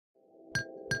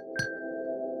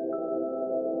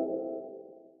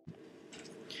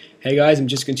Hey guys, I'm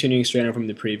just continuing straight on from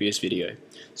the previous video.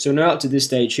 So now up to this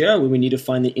stage here where we need to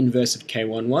find the inverse of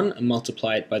K11 and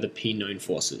multiply it by the P known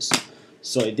forces.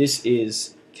 So this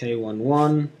is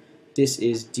K11, this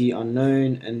is D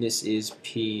unknown, and this is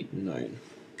P known.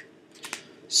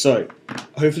 So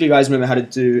hopefully you guys remember how to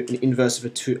do an inverse of a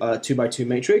 2 by 2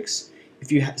 matrix.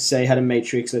 If you say had a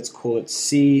matrix, let's call it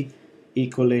C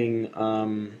equaling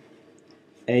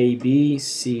A, B,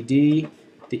 C, D,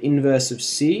 the inverse of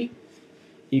C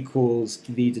equals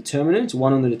the determinant,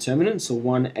 1 on the determinant, so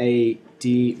 1A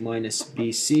D minus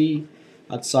BC,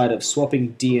 outside of swapping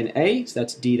D and A, so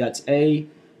that's D, that's A,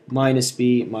 minus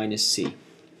B minus C.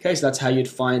 Okay, so that's how you'd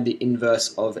find the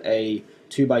inverse of a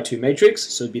 2 by 2 matrix,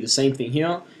 so it'd be the same thing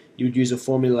here. You would use a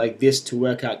formula like this to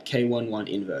work out K11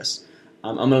 inverse.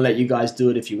 I'm going to let you guys do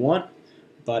it if you want,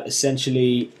 but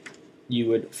essentially you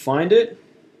would find it.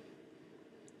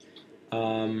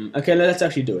 Okay, let's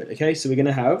actually do it. Okay, so we're going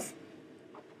to have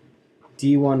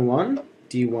D11,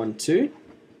 D12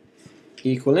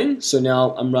 equaling, so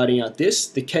now I'm writing out this,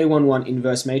 the K11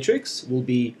 inverse matrix will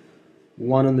be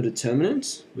 1 on the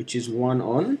determinant, which is 1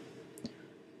 on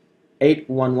 8,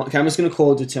 1, 1. Okay, I'm just going to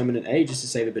call determinant A just to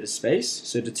save a bit of space.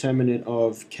 So determinant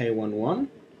of K11.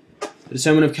 The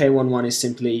determinant of K11 is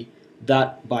simply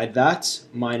that by that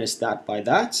minus that by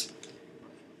that.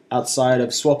 Outside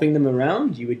of swapping them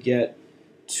around, you would get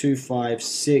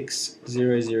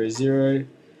 256,000.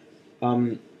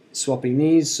 Swapping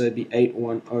these, so it'd be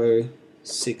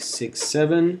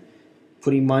 810,667.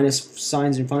 Putting minus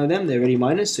signs in front of them, they're already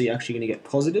minus, so you're actually going to get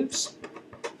positives.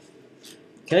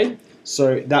 Okay,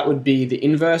 so that would be the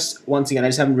inverse. Once again, I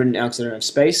just haven't written it out because I don't have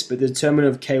space, but the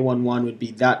determinant of K11 would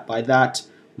be that by that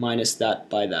minus that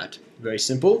by that. Very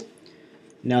simple.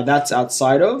 Now that's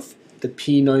outside of the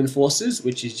P known forces,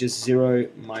 which is just 0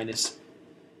 minus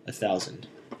 1,000.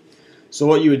 So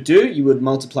what you would do, you would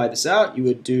multiply this out. You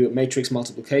would do a matrix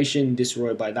multiplication, this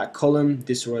row by that column,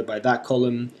 this row by that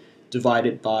column,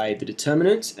 divided by the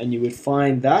determinant, and you would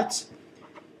find that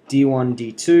D1,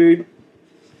 D2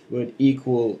 would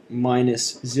equal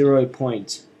minus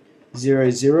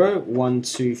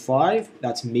 0.00125,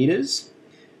 that's meters,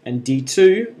 and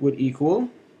D2 would equal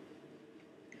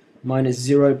minus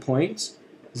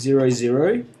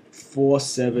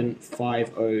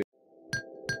 0.004750